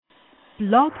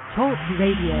Blog Talk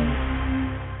Radio.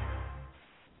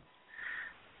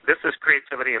 This is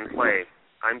Creativity and Play.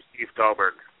 I'm Steve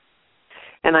Dahlberg.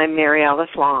 And I'm Mary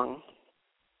Alice Long.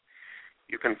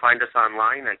 You can find us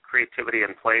online at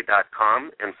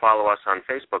creativityandplay.com and follow us on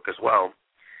Facebook as well.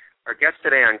 Our guest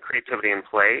today on Creativity and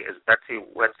Play is Betsy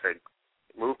Wetzig,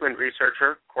 movement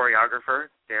researcher, choreographer,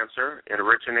 dancer, and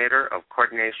originator of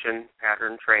coordination,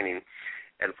 pattern training,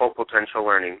 and full potential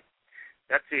learning.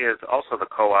 Betsy is also the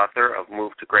co-author of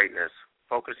Move to Greatness,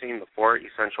 focusing the 4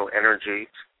 essential energies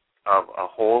of a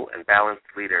whole and balanced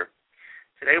leader.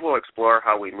 Today we'll explore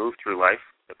how we move through life,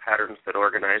 the patterns that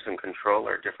organize and control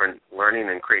our different learning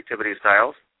and creativity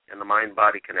styles, and the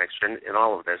mind-body connection in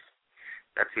all of this.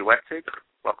 Betsy Wetzig,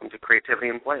 welcome to Creativity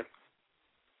and Play.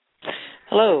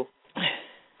 Hello.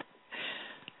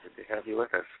 Good to have you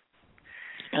with us.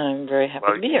 I'm very happy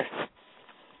to be here.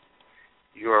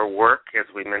 Your work, as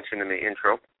we mentioned in the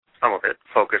intro, some of it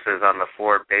focuses on the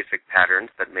 4 basic patterns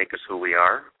that make us who we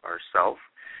are, ourself.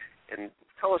 And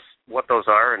tell us what those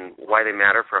are and why they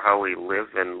matter for how we live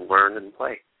and learn and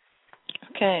play.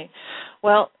 Okay.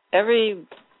 Well,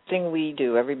 everything we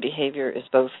do, every behavior is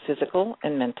both physical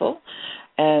and mental.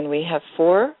 And we have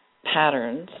 4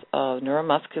 patterns of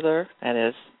neuromuscular, that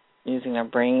is, using our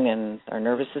brain and our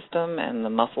nervous system and the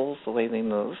muscles, the way we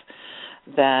move,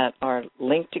 that are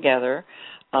linked together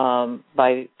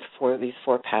for these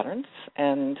 4 patterns.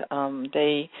 And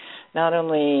they not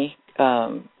only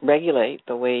regulate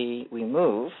the way we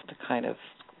move, the kind of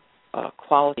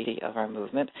quality of our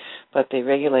movement, but they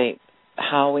regulate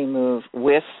how we move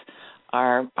with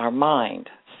our mind.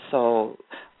 So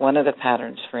one of the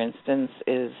patterns, for instance,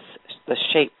 is the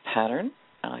shape pattern,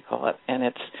 I call it, and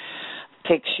it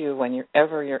takes you,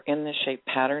 whenever you're in the shape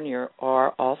pattern, you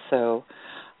are also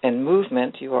in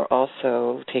movement, you are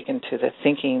also taken to the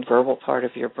thinking, verbal part of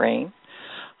your brain.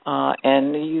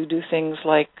 And you do things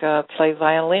like play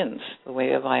violins. The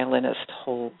way a violinist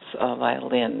holds a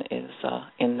violin is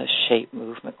in the shape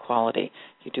movement quality.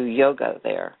 You do yoga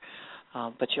there.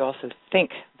 But you also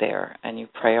think there, and you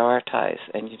prioritize,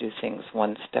 and you do things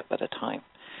one step at a time.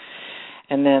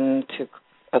 And then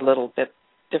a little bit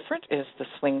different is the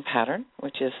swing pattern,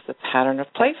 which is the pattern of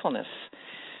playfulness.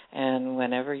 And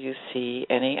whenever you see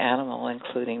any animal,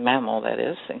 including mammal, that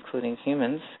is, including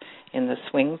humans, in the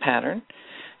swing pattern,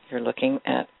 you're looking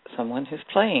at someone who's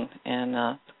playing. And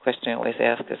the question I always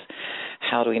ask is,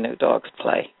 how do we know dogs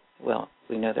play? Well,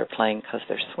 we know they're playing because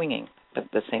they're swinging.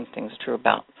 But the same thing's true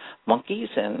about monkeys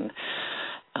and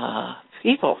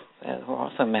people, who are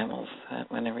also mammals.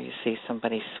 Whenever you see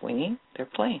somebody swinging, they're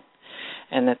playing.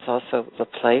 And it's also, the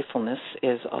playfulness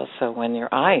is also when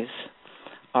your eyes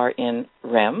are in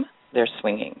REM, they're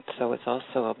swinging. So it's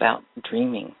also about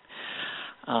dreaming.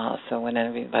 So when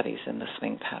everybody's in the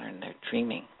swing pattern, they're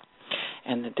dreaming.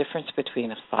 And the difference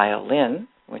between a violin,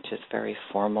 which is very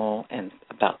formal and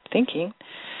about thinking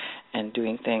and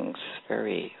doing things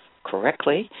very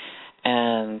correctly,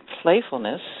 and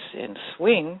playfulness in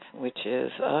swing, which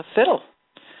is a fiddle.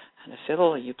 And a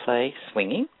fiddle you play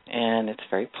swinging, and it's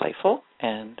very playful,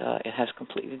 and it has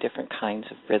completely different kinds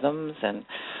of rhythms and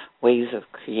ways of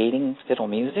creating fiddle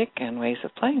music and ways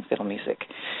of playing fiddle music.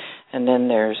 And then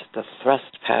there's the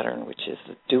thrust pattern, which is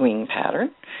the doing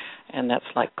pattern, and that's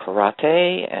like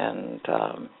karate and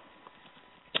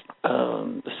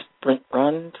the sprint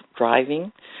run,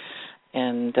 driving.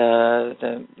 And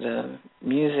the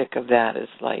music of that is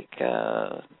like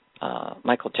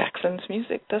Michael Jackson's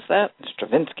music does that.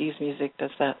 Stravinsky's music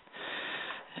does that.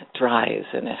 It drives,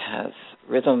 and it has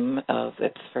rhythm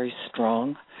that's very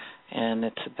strong, and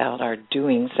it's about our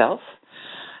doing self.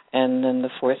 And then the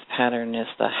 4th pattern is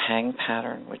the hang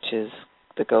pattern, which is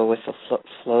the go with the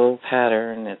flow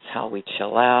pattern. It's how we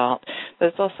chill out. But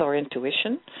it's also our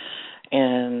intuition.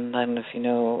 And I don't know if you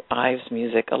know Ives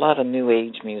music. A lot of New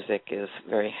Age music is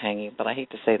very hangy, but I hate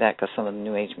to say that because some of the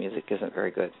New Age music isn't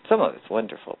very good. Some of it's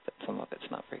wonderful, but some of it's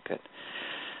not very good.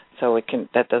 So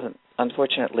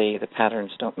unfortunately, the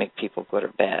patterns don't make people good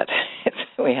or bad. It's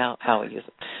really how we use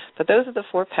it. But those are the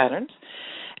 4 patterns.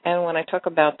 And when I talk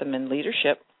about them in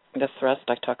leadership, the thrust,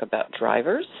 I talk about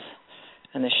drivers.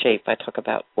 And the shape, I talk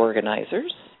about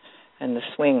organizers. And the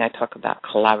swing, I talk about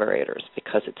collaborators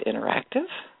because it's interactive.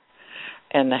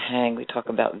 And the hang, we talk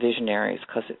about visionaries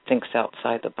because it thinks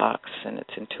outside the box and it's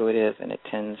intuitive and it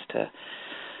tends to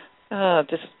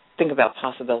just think about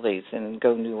possibilities and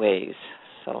go new ways.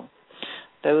 So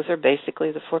those are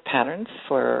basically the 4 patterns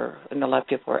and a lot of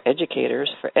people are educators.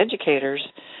 For educators,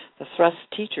 the thrust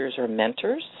teachers are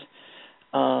mentors.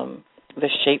 The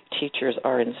shape teachers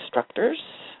are instructors.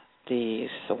 The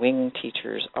swing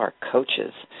teachers are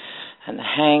coaches. And the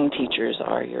hang teachers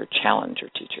are your challenger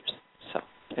teachers. So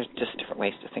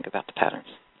ways to think about the patterns.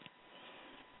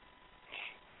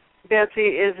 Betsy,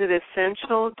 is it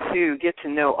essential to get to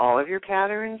know all of your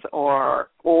patterns, or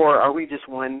are we just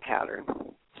one pattern?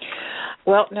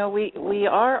 Well, no, we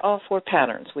are all 4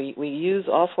 patterns. We use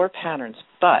all 4 patterns,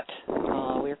 but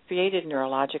we're created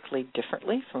neurologically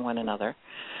differently from one another.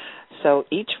 So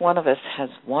each one of us has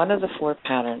one of the 4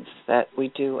 patterns that we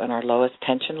do in our lowest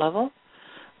tension level,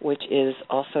 which is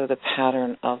also the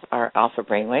pattern of our alpha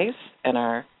brainwaves and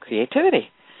our creativity.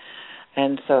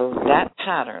 And so that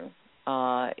pattern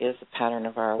is a pattern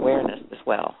of our awareness as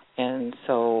well. And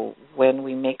so when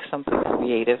we make something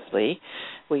creatively,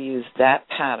 we use that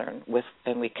pattern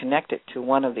and we connect it to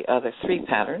one of the other 3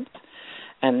 patterns,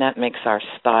 and that makes our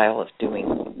style of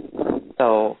doing.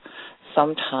 So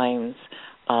sometimes,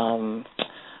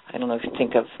 I don't know if you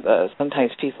think of,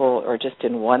 sometimes people are just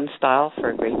in one style for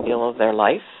a great deal of their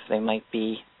life. They might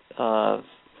be,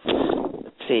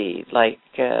 like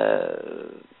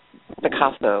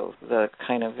Picasso, the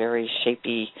kind of very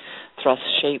shapy, thrust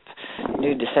shape,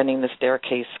 nude descending the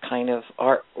staircase kind of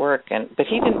artwork, but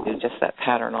he didn't do just that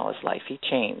pattern all his life. He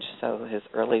changed. So his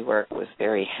early work was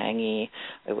very hangy.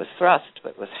 It was thrust,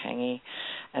 but it was hangy.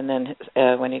 And then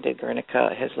when he did Guernica,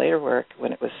 his later work,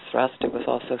 when it was thrust, it was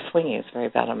also swingy. It's very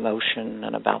about emotion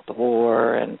and about the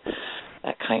war and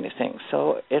that kind of thing.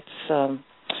 So it's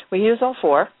we use all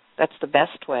 4. That's the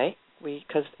best way.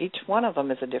 Because each one of them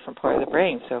is a different part of the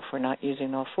brain. So if we're not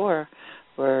using all 4,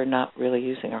 we're not really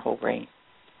using our whole brain.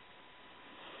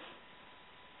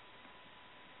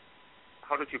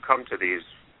 How did you come to these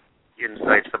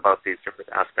insights about these different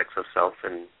aspects of self?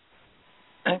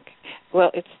 Okay.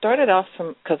 Well, it started off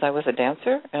because I was a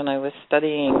dancer, and I was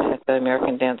studying at the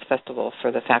American Dance Festival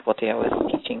for the faculty. I was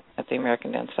teaching at the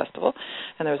American Dance Festival,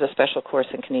 and there was a special course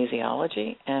in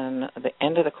kinesiology. And at the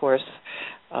end of the course,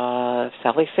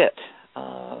 Sally Fitt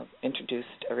introduced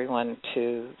everyone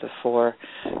to the 4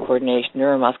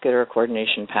 neuromuscular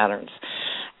coordination patterns.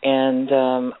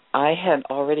 And I had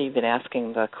already been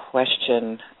asking the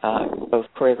question, both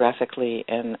choreographically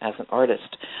and as an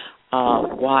artist,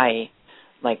 why,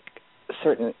 like,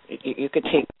 you could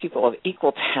take people of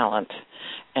equal talent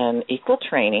and equal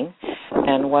training,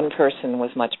 and one person was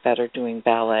much better doing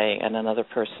ballet and another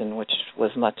person which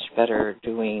was much better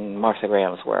doing Martha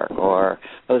Graham's work or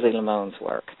Jose Limon's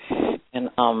work. And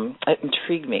it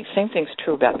intrigued me. Same thing's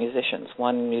true about musicians.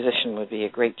 One musician would be a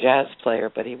great jazz player,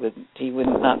 but he would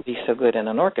not be so good in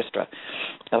an orchestra,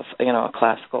 of a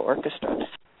classical orchestra.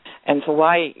 And so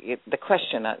the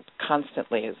question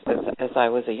constantly is, as I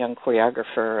was a young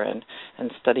choreographer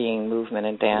and studying movement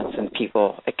and dance and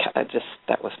people,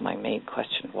 that was my main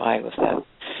question. Why was that?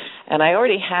 And I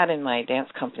already had in my dance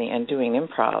company and doing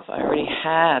improv, I already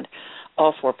had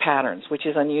all 4 patterns, which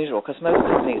is unusual because most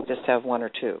companies just have 1 or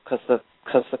 2 because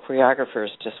the choreographer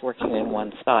is just working in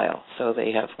one style, so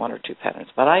they have 1 or 2 patterns.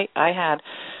 But I had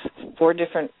 4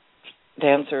 different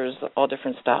dancers, all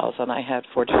different styles, and I had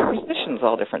 4 different musicians,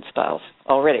 all different styles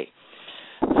already.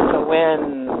 So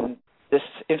when this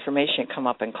information came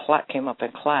up in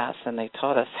class, and they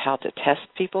taught us how to test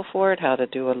people for it, how to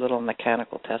do a little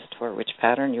mechanical test for which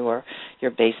pattern your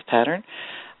base pattern,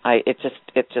 it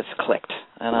just clicked,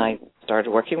 and I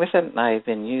started working with it, and I've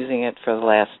been using it for the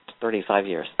last 35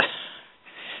 years,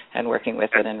 and working with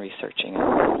it and researching it.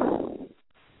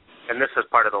 And this is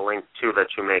part of the link too that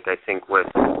you make, I think, with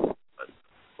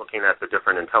looking at the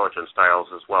different intelligence styles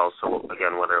as well. So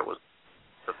again, whether it was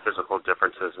the physical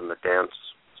differences in the dance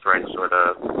strengths or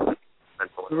the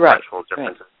mental and intellectual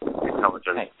differences in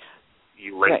intelligence,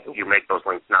 you make those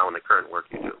links now in the current work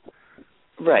you do.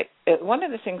 Right. One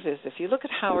of the things is, if you look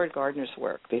at Howard Gardner's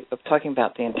work, talking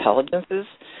about the intelligences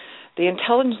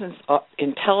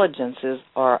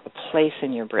are a place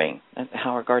in your brain. And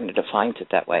Howard Gardner defines it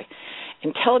that way.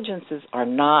 Intelligences are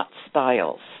not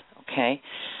styles, okay?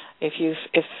 If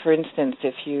for instance,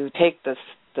 if you take the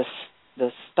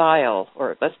style,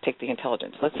 or let's take the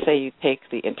intelligence. Let's say you take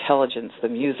the intelligence, the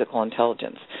musical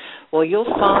intelligence. Well, you'll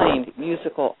find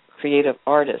musical creative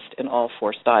artists in all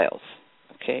 4 styles,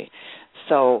 okay?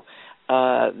 So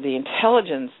the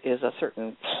intelligence is a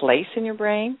certain place in your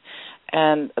brain,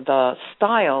 and the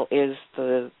style is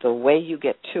the way you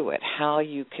get to it, how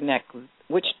you connect,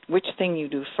 which thing you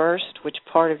do first, which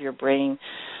part of your brain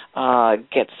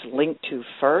gets linked to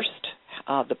first,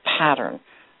 the pattern,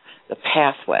 the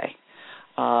pathway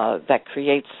that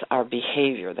creates our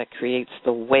behavior, that creates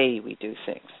the way we do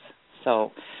things.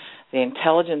 So the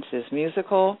intelligence is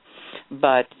musical,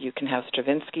 but you can have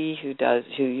Stravinsky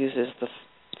who uses the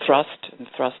thrust and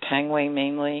thrust hangway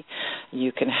mainly.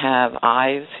 You can have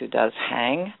Ives who does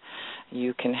hang.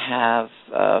 You can have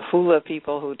hula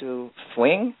people who do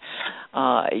swing.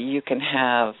 You can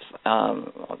have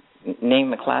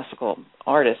name a classical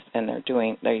artist, and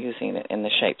they're using it in the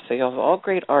shape. So you have all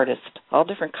great artists, all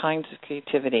different kinds of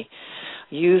creativity,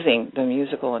 using the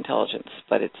musical intelligence,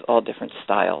 but it's all different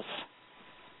styles.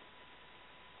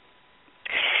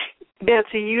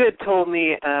 Betsy, you had told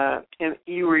me, and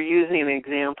you were using an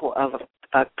example of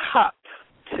a cup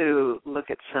to look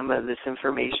at some of this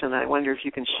information. I wonder if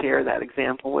you can share that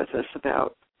example with us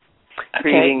about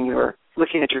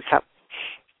looking at your cup.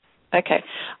 Okay.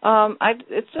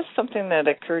 It's just something that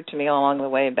occurred to me along the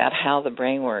way about how the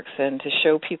brain works, and to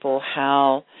show people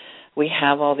how we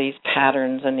have all these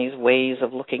patterns and these ways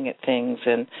of looking at things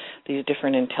and these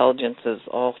different intelligences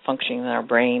all functioning in our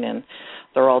brain, and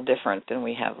they're all different, and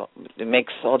it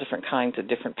makes all different kinds of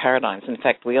different paradigms. In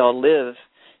fact, we all live,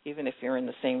 even if you're in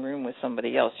the same room with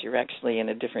somebody else, you're actually in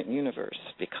a different universe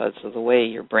because of the way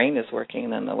your brain is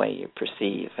working and the way you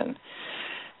perceive and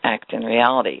act in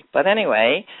reality. But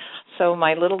anyway, so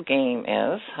my little game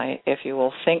is, if you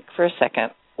will think for a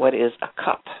second, what is a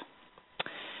cup?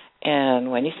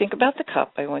 And when you think about the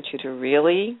cup, I want you to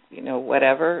really,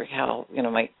 whatever, how,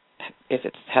 if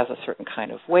it has a certain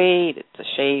kind of weight, it's a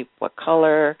shape, what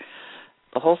color,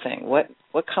 the whole thing.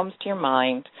 What comes to your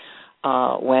mind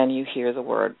when you hear the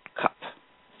word cup?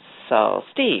 So,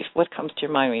 Steve, what comes to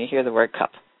your mind when you hear the word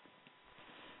cup?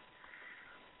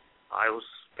 I was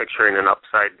picturing an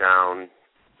upside down,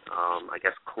 I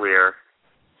guess clear,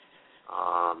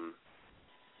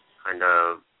 kind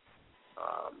of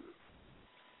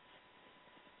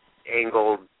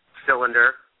angled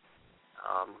cylinder.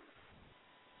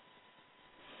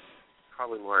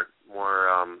 Probably more.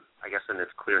 I guess in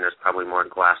its clearness, probably more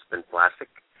glass than plastic.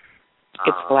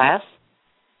 It's glass?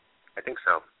 I think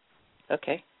so.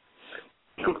 Okay.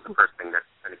 That was the first thing that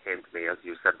kind of came to me as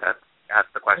you said that.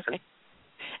 Asked the question. Okay.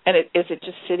 And is it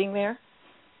just sitting there?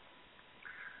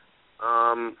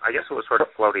 I guess it was sort of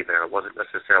floating there. It wasn't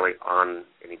necessarily on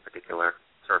any particular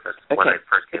surface when it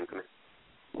first came to me.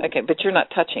 Okay, but you're not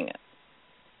touching it.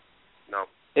 No.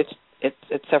 It's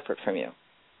separate from you.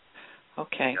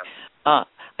 Okay. Yeah.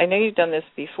 I know you've done this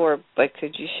before, but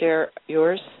could you share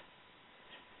yours?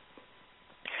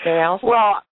 Mary Alice?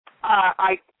 Well,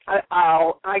 I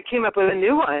came up with a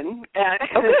new one.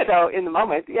 So in the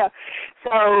moment, yeah.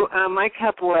 So my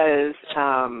cup was,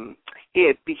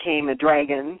 it became a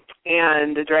dragon,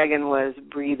 and the dragon was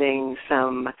breathing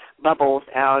some bubbles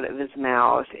out of his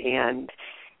mouth, and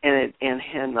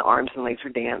the arms and legs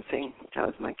were dancing. That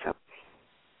was my cup.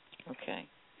 Okay.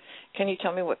 Can you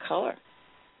tell me what color?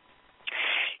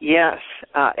 Yes,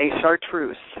 a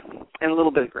chartreuse and a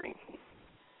little bit of green.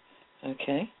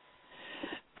 Okay.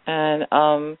 And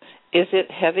is it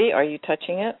heavy? Are you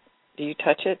touching it? Do you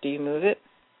touch it? Do you move it?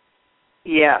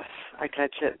 Yes, I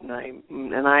touch it,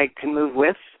 and I can move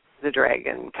with the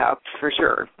dragon cup for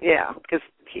sure. Yeah, because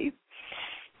he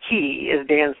is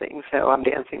dancing, so I'm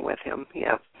dancing with him.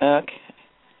 Yeah.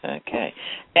 Okay.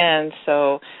 And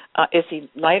so, is he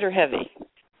light or heavy?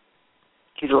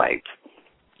 He's light.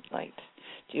 Light.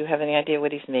 Do you have any idea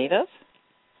what he's made of?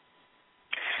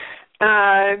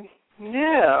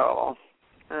 No.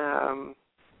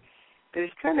 But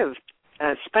he's kind of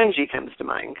spongy comes to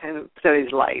mind. Kind of. So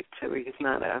he's light. So it's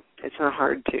not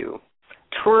hard to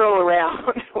twirl around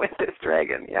with this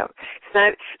dragon. Yeah. It's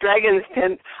not dragons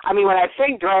tend. I mean, when I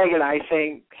think dragon, I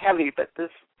think heavy, but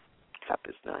this cup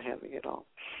is not heavy at all.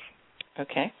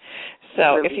 Okay.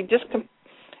 So if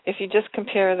you just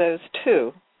compare those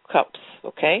two cups,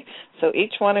 okay? So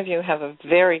each one of you have a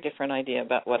very different idea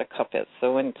about what a cup is.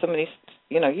 So when somebody's,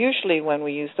 usually when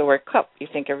we use the word cup, you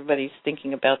think everybody's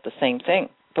thinking about the same thing,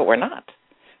 but we're not.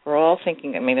 We're all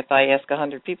thinking, if I ask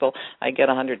 100 people, I get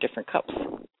 100 different cups.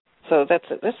 So this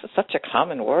is such a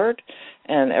common word,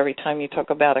 and every time you talk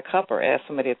about a cup or ask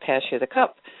somebody to pass you the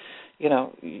cup,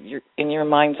 you're, in your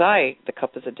mind's eye, the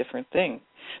cup is a different thing.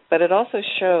 But it also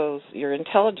shows your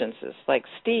intelligences. Like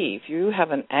Steve, you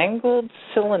have an angled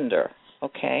cylinder,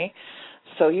 okay?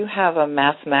 So you have a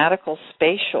mathematical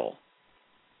spatial,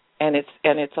 and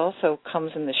it's also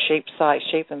comes in the shape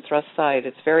and thrust side.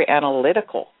 It's very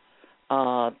analytical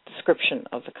description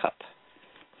of the cup.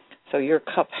 So your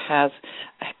cup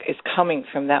is coming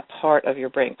from that part of your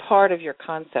brain. Part of your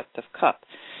concept of cup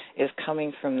is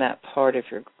coming from that part of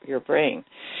your brain.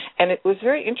 And it was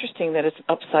very interesting that it's an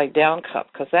upside down cup,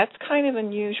 because that's kind of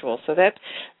unusual. So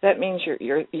that means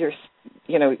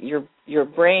your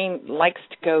brain likes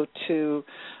to go to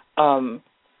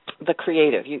the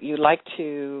creative. You like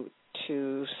to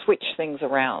switch things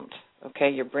around. Okay,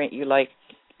 your brain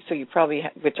so you probably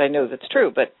which I know that's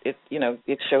true, but it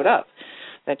showed up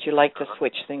that you like to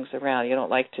switch things around. You don't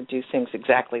like to do things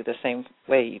exactly the same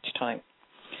way each time.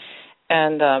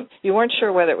 And you weren't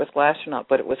sure whether it was glass or not,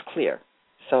 but it was clear.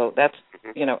 So that's,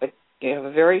 you have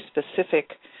a very specific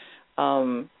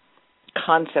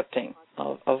concepting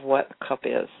of what a cup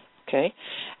is, okay?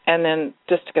 And then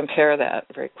just to compare that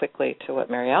very quickly to what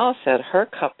Mary Alice said, her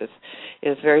cup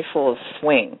is very full of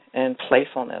swing and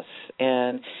playfulness.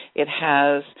 And it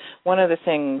has, one of the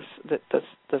things that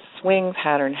the swing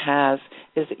pattern has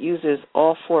is it uses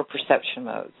all four perception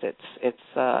modes. It's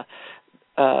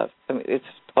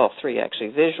all three, actually: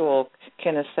 visual,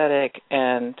 kinesthetic,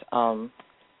 and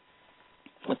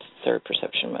what's the third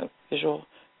perception mode? Visual,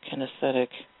 kinesthetic,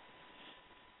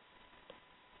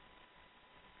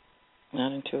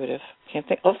 not intuitive.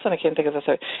 All of a sudden I can't think of the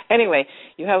third. Anyway,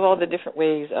 you have all the different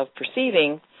ways of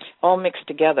perceiving all mixed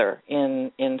together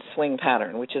in swing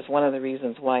pattern, which is one of the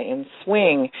reasons why in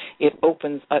swing it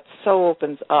opens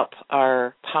up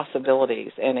our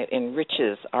possibilities, and it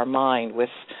enriches our mind with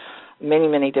many,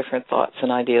 many different thoughts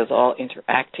and ideas all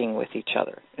interacting with each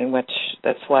other, in which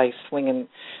that's why swing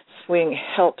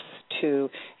helps to,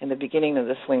 in the beginning of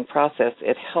the swing process,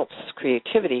 it helps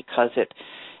creativity because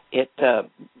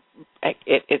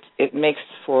it makes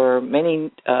for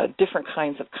many different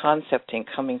kinds of concepting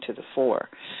coming to the fore,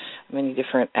 many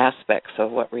different aspects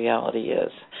of what reality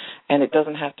is. And it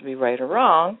doesn't have to be right or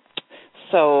wrong.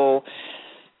 So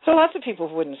lots of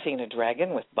people wouldn't have seen a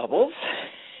dragon with bubbles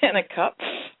in a cup.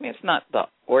 I mean, it's not the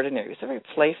ordinary. It's very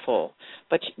playful.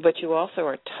 But you also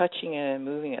are touching it and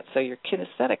moving it, so your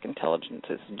kinesthetic intelligence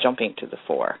is jumping to the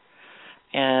fore.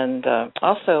 And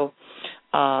also,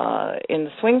 in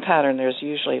the swing pattern, there's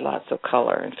usually lots of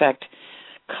color. In fact,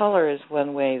 color is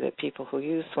one way that people who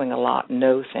use swing a lot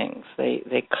know things.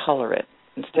 They color it.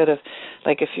 Instead of,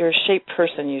 like, if you're a shape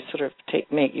person, you sort of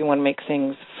you want to make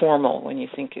things formal when you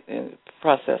think in the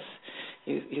process.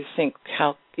 You think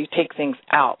how you take things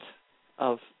out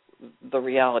of the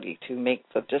reality to make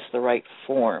just the right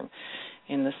form.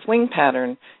 In the swing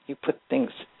pattern, you put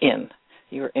things in.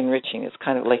 You're enriching. It's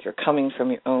kind of like you're coming from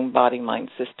your own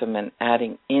body-mind system and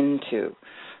adding into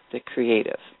the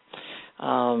creative.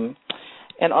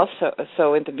 And also,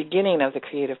 so at the beginning of the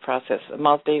creative process,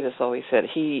 Miles Davis always said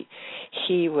he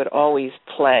would always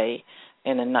play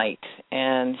in a night,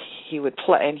 and he would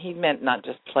play, and he meant not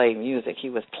just play music. He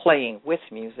was playing with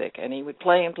music, and he would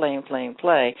play and play and play and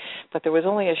play, but there was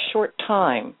only a short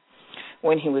time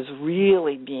when he was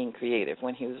really being creative,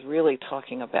 when he was really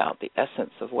talking about the essence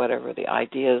of whatever the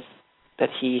ideas that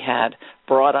he had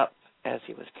brought up as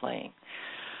he was playing.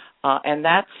 And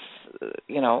that's,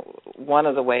 one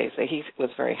of the ways that he was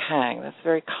very hang. That's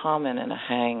very common in a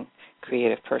hang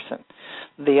creative person.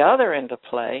 The other end of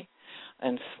play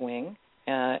and swing,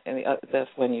 that's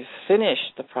when you finish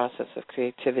the process of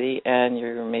creativity and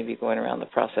you're maybe going around the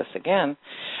process again,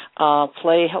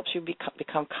 play helps you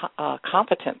become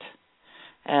competent.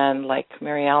 And like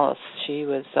Mary Alice, she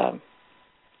was,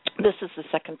 this is the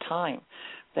second time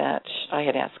that I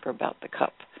had asked her about the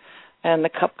cup, and the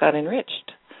cup got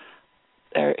enriched.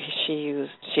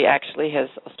 She actually has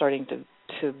starting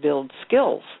to build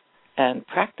skills and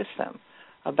practice them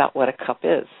about what a cup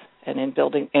is, and in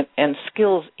building and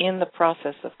skills in the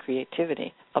process of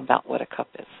creativity about what a cup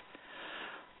is.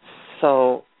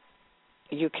 So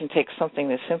you can take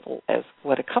something as simple as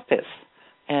what a cup is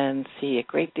and see a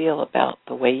great deal about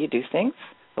the way you do things,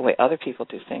 the way other people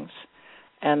do things,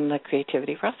 and the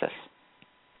creativity process.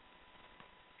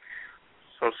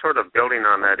 So sort of building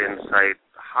on that insight,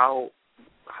 how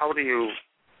do you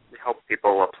help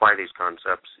people apply these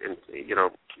concepts?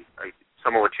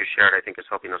 Some of what you shared, I think, is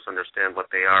helping us understand what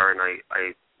they are, and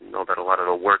I know that a lot of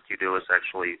the work you do is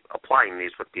actually applying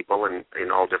these with people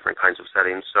in all different kinds of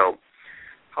settings. So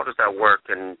how does that work,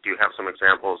 and do you have some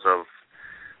examples of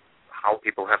how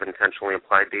people have intentionally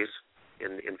applied these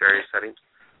in various settings?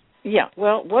 Yeah,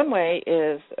 well, one way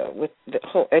is with the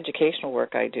whole educational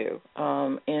work I do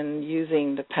in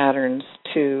using the patterns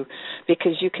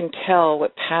because you can tell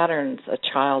what patterns a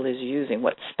child is using,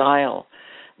 what style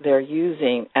they're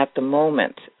using at the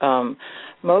moment.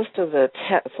 Most of the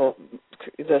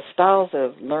styles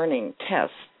of learning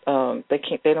tests,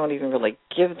 they don't even really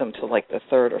give them to like the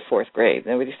third or fourth grade.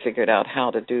 Nobody figured out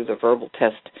how to do the verbal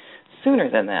test sooner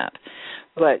than that.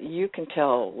 But you can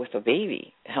tell with a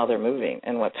baby how they're moving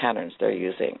and what patterns they're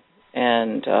using.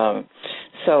 And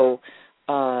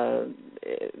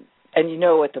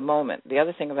at the moment. The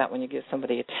other thing about when you give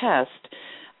somebody a test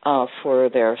for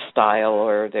their style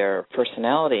or their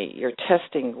personality, you're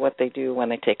testing what they do when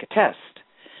they take a test.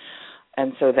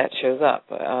 And so that shows up.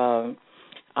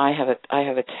 I have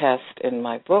a test in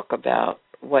my book about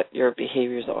what your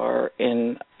behaviors are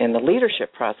in the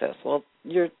leadership process. Well,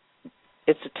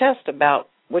 it's a test about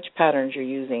which patterns you're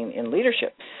using in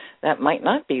leadership. That might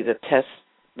not be the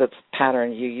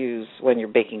pattern you use when you're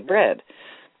baking bread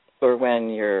or when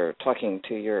you're talking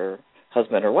to your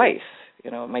husband or wife,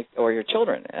 or your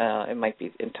children. It might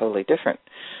be totally different.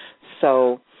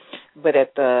 So, but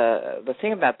the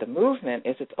thing about the movement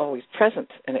is it's always present,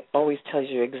 and it always tells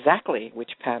you exactly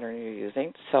which pattern you're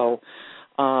using. So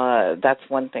that's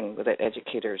one thing that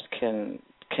educators can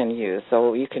use.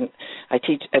 So I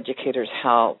teach educators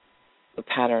how the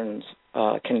patterns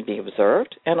can be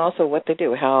observed, and also what they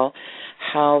do, how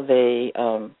they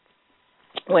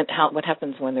what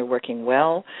happens when they're working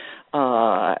well.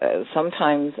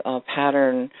 Sometimes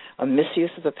a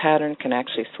misuse of a pattern can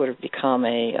actually sort of become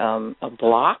a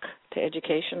block to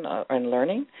education and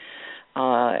learning,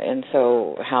 and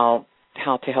so how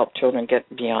to help children get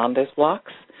beyond those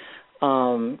blocks.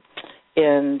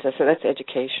 And so that's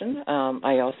education.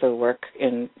 I also work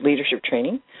in leadership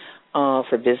training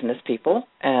for business people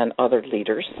and other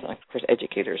leaders. Of course,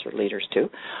 educators are leaders too.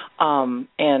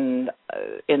 And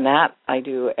in that, I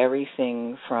do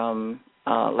everything from,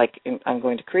 I'm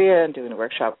going to Korea and doing a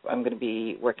workshop. I'm going to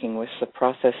be working with the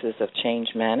processes of change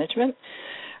management.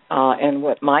 And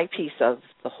what my piece of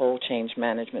the whole change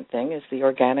management thing is the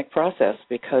organic process,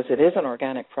 because it is an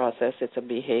organic process. It's a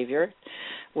behavior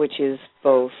which is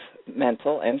both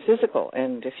mental and physical.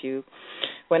 And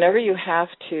whenever you have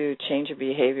to change a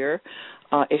behavior,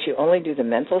 if you only do the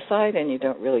mental side and you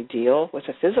don't really deal with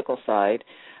the physical side,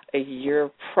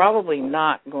 you're probably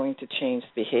not going to change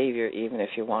the behavior even if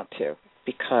you want to,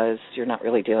 because you're not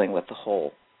really dealing with the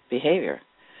whole behavior.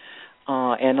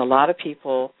 And a lot of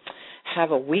people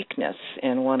have a weakness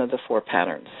in one of the 4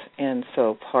 patterns. And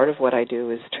so part of what I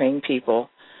do is train people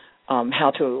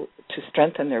how to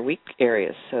strengthen their weak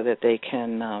areas so that they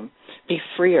can be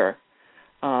freer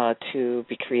to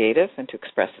be creative and to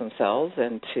express themselves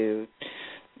and to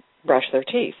brush their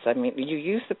teeth. I mean, you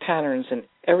use the patterns in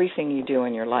everything you do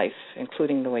in your life,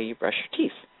 including the way you brush your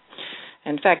teeth.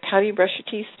 In fact, how do you brush your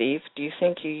teeth, Steve? Do you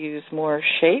think you use more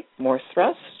shape, more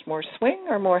thrust, more swing,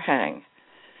 or more hang?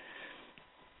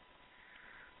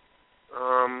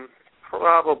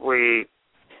 Probably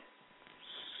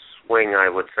swing, I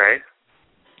would say.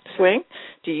 Swing?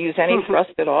 Do you use any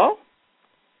thrust at all?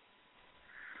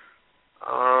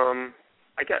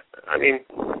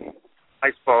 I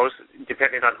suppose,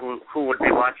 depending on who would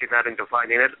be watching that and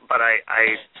defining it, but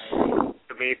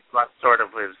to me, that sort of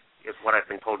is what I've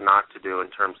been told not to do in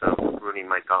terms of ruining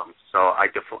my gums. So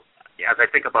as I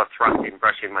think about thrusting,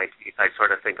 brushing my teeth, I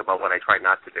sort of think about what I try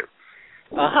not to do.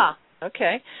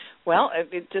 Okay. Well,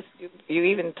 you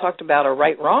even talked about a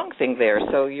right-wrong thing there.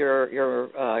 So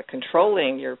you're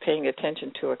controlling, you're paying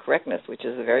attention to a correctness, which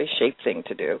is a very shape thing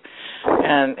to do,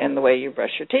 and the way you brush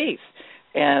your teeth.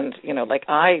 And,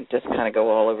 I just kind of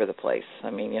go all over the place. I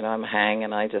mean, I'm a hang,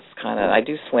 and I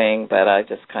do swing, but I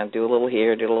just kind of do a little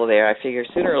here, do a little there. I figure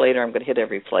sooner or later I'm going to hit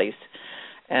every place.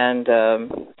 And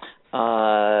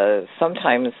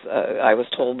sometimes I was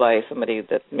told by somebody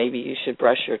that maybe you should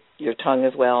brush your tongue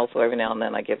as well, so every now and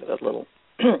then I give it a little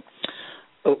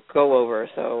go over.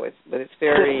 So it's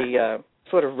very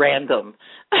sort of random.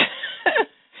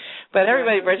 But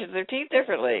everybody brushes their teeth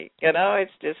differently.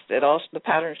 It's just the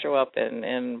patterns show up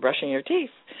in brushing your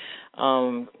teeth.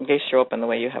 They show up in the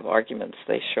way you have arguments.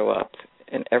 They show up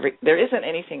in there isn't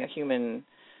anything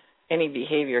any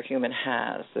behavior a human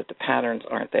has that the patterns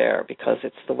aren't there, because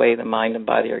it's the way the mind and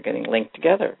body are getting linked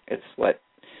together. It's what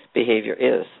behavior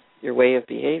is. Your way of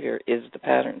behavior is the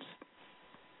patterns.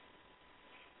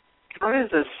 What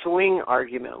does a swing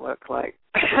argument look like?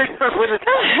 That's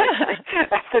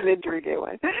an intriguing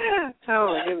one. Oh,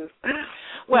 my goodness.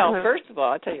 Well, first of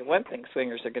all, I'll tell you one thing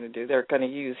swingers are going to do. They're going to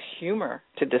use humor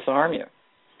to disarm you.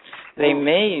 They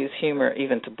may use humor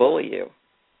even to bully you.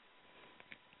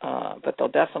 But they'll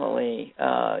definitely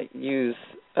use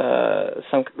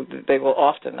they will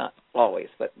often, not always,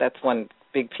 but that's one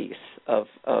big piece of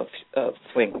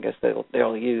swing, because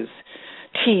they'll use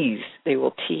tease. They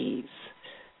will tease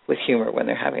with humor when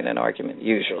they're having an argument,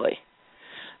 usually.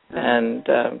 And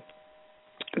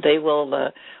they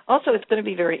will also, it's going to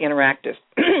be very interactive.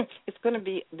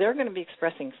 They're going to be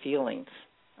expressing feelings.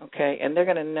 Okay, and they're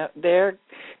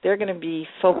going to be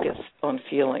focused on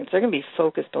feelings. They're going to be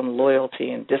focused on loyalty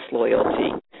and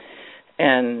disloyalty,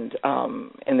 and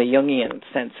in the Jungian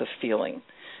sense of feeling.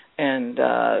 And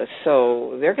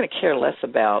so they're going to care less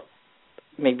about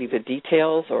maybe the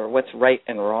details or what's right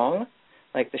and wrong.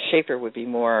 Like the shaper would be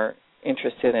more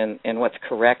interested in what's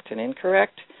correct and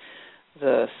incorrect.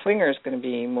 The swinger is going to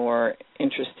be more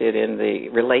interested in the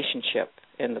relationship,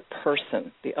 in the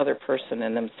person, the other person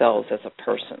and themselves as a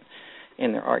person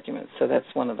in their arguments. So that's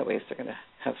one of the ways they're going to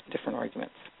have different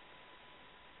arguments.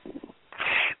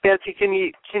 Betsy,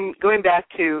 going back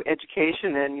to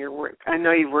education and your work, I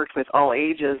know you've worked with all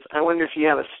ages. I wonder if you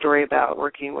have a story about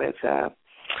working with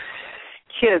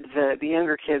kids, the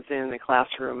younger kids in the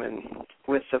classroom, and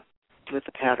with the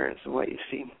patterns and what you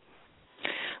see.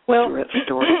 Well,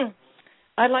 story.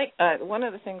 I like one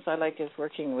of the things I like is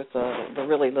working with the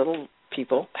really little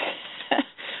people,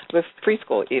 with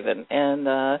preschool even.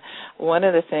 And one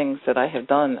of the things that I have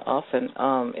done often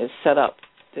is set up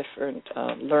different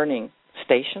learning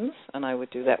stations, and I would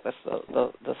do that with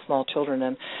the small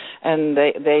children. And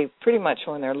they pretty much,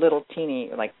 when they're little teeny,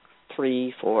 like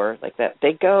 3, 4, like that,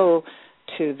 they go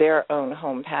to their own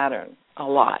home pattern a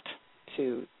lot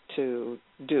to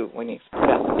do when you put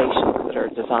out stations that are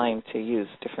designed to use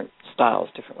different styles,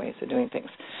 different ways of doing things.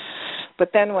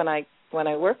 But then when I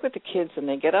work with the kids and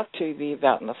they get up to be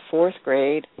about in the 4th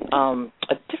grade,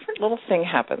 a different little thing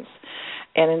happens.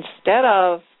 And instead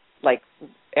of, like,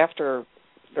 after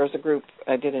there's a group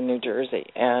I did in New Jersey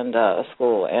and a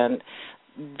school, and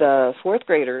the 4th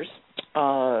graders,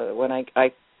 when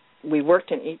we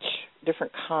worked in each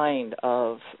different kind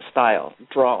of style,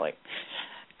 drawing.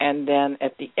 And then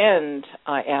at the end,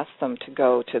 I asked them to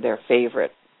go to their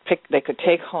favorite pick they could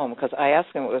take home, because I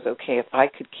asked them if it was okay if I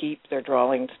could keep their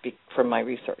drawings from my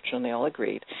research, and they all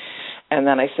agreed. And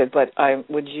then I said, but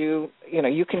would you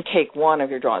can take one of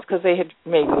your drawings, because they had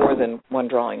made more than one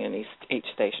drawing in each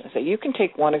station. I said, you can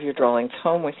take one of your drawings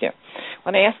home with you.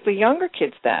 When I asked the younger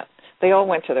kids that, they all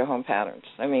went to their home patterns.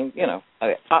 I mean,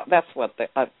 that's what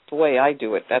the way I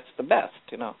do it, that's the best,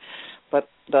 But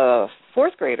the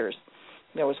 4th graders,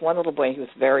 there was one little boy who was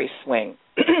very swing,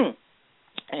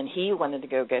 and he wanted to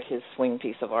go get his swing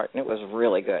piece of art, and it was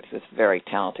really good. He was a very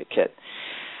talented kid.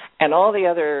 And all the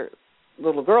other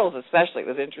little girls especially, it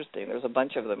was interesting. There was a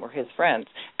bunch of them were his friends,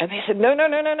 and they said, no,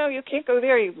 you can't go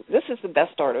there. This is the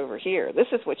best art over here. This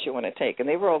is what you want to take. And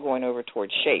they were all going over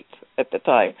towards shape at the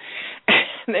time.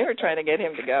 And they were trying to get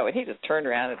him to go, and he just turned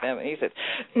around at them, and he said,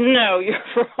 no, you're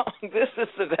wrong. This is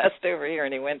the best over here.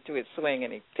 And he went to his swing,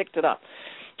 and he picked it up.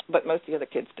 But most of the other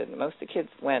kids didn't. Most of the kids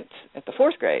went at the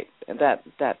 4th grade.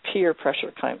 That peer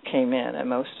pressure came in, and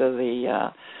most of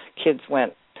the kids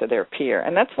went to their peer.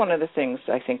 And that's one of the things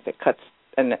I think that cuts,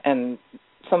 and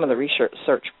some of the research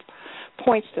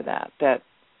points to that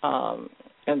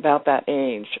about that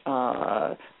age,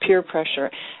 peer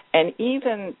pressure. And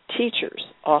even teachers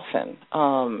often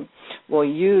will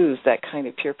use that kind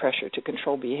of peer pressure to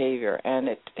control behavior, and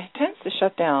it tends to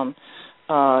shut down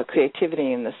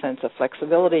creativity in the sense of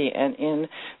flexibility and in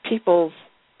people's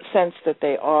sense that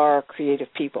they are creative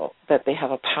people, that they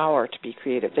have a power to be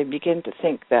creative. They begin to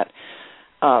think that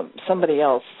somebody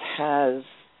else has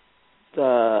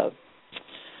the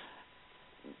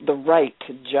right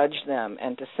to judge them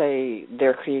and to say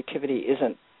their creativity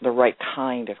isn't the right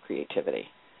kind of creativity.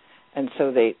 And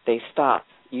so they stop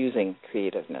using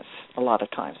creativeness a lot of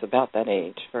times about that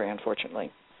age, very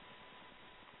unfortunately.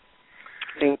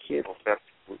 Thank you.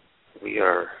 We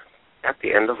are at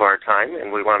the end of our time,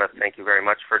 and we want to thank you very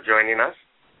much for joining us.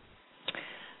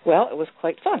 Well, it was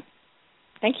quite fun.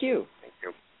 Thank you. Thank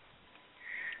you.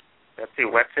 Betsy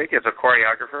Wetzig is a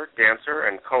choreographer, dancer,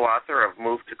 and co-author of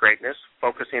Move to Greatness,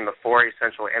 focusing the 4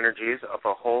 essential energies of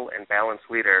a whole and balanced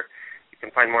leader. You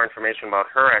can find more information about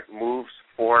her at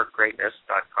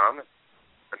movesforgreatness.com,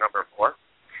 the number 4.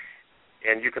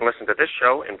 And you can listen to this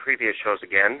show and previous shows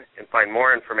again and find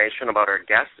more information about our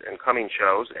guests and coming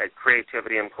shows at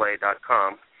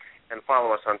creativityandplay.com and follow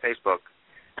us on Facebook.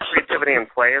 Creativity and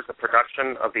Play is a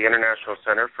production of the International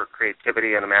Center for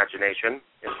Creativity and Imagination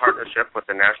in partnership with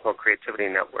the National Creativity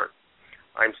Network.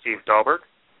 I'm Steve Dahlberg.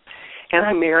 And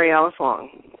I'm Mary Alice Long.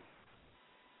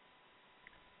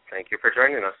 Thank you for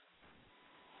joining us.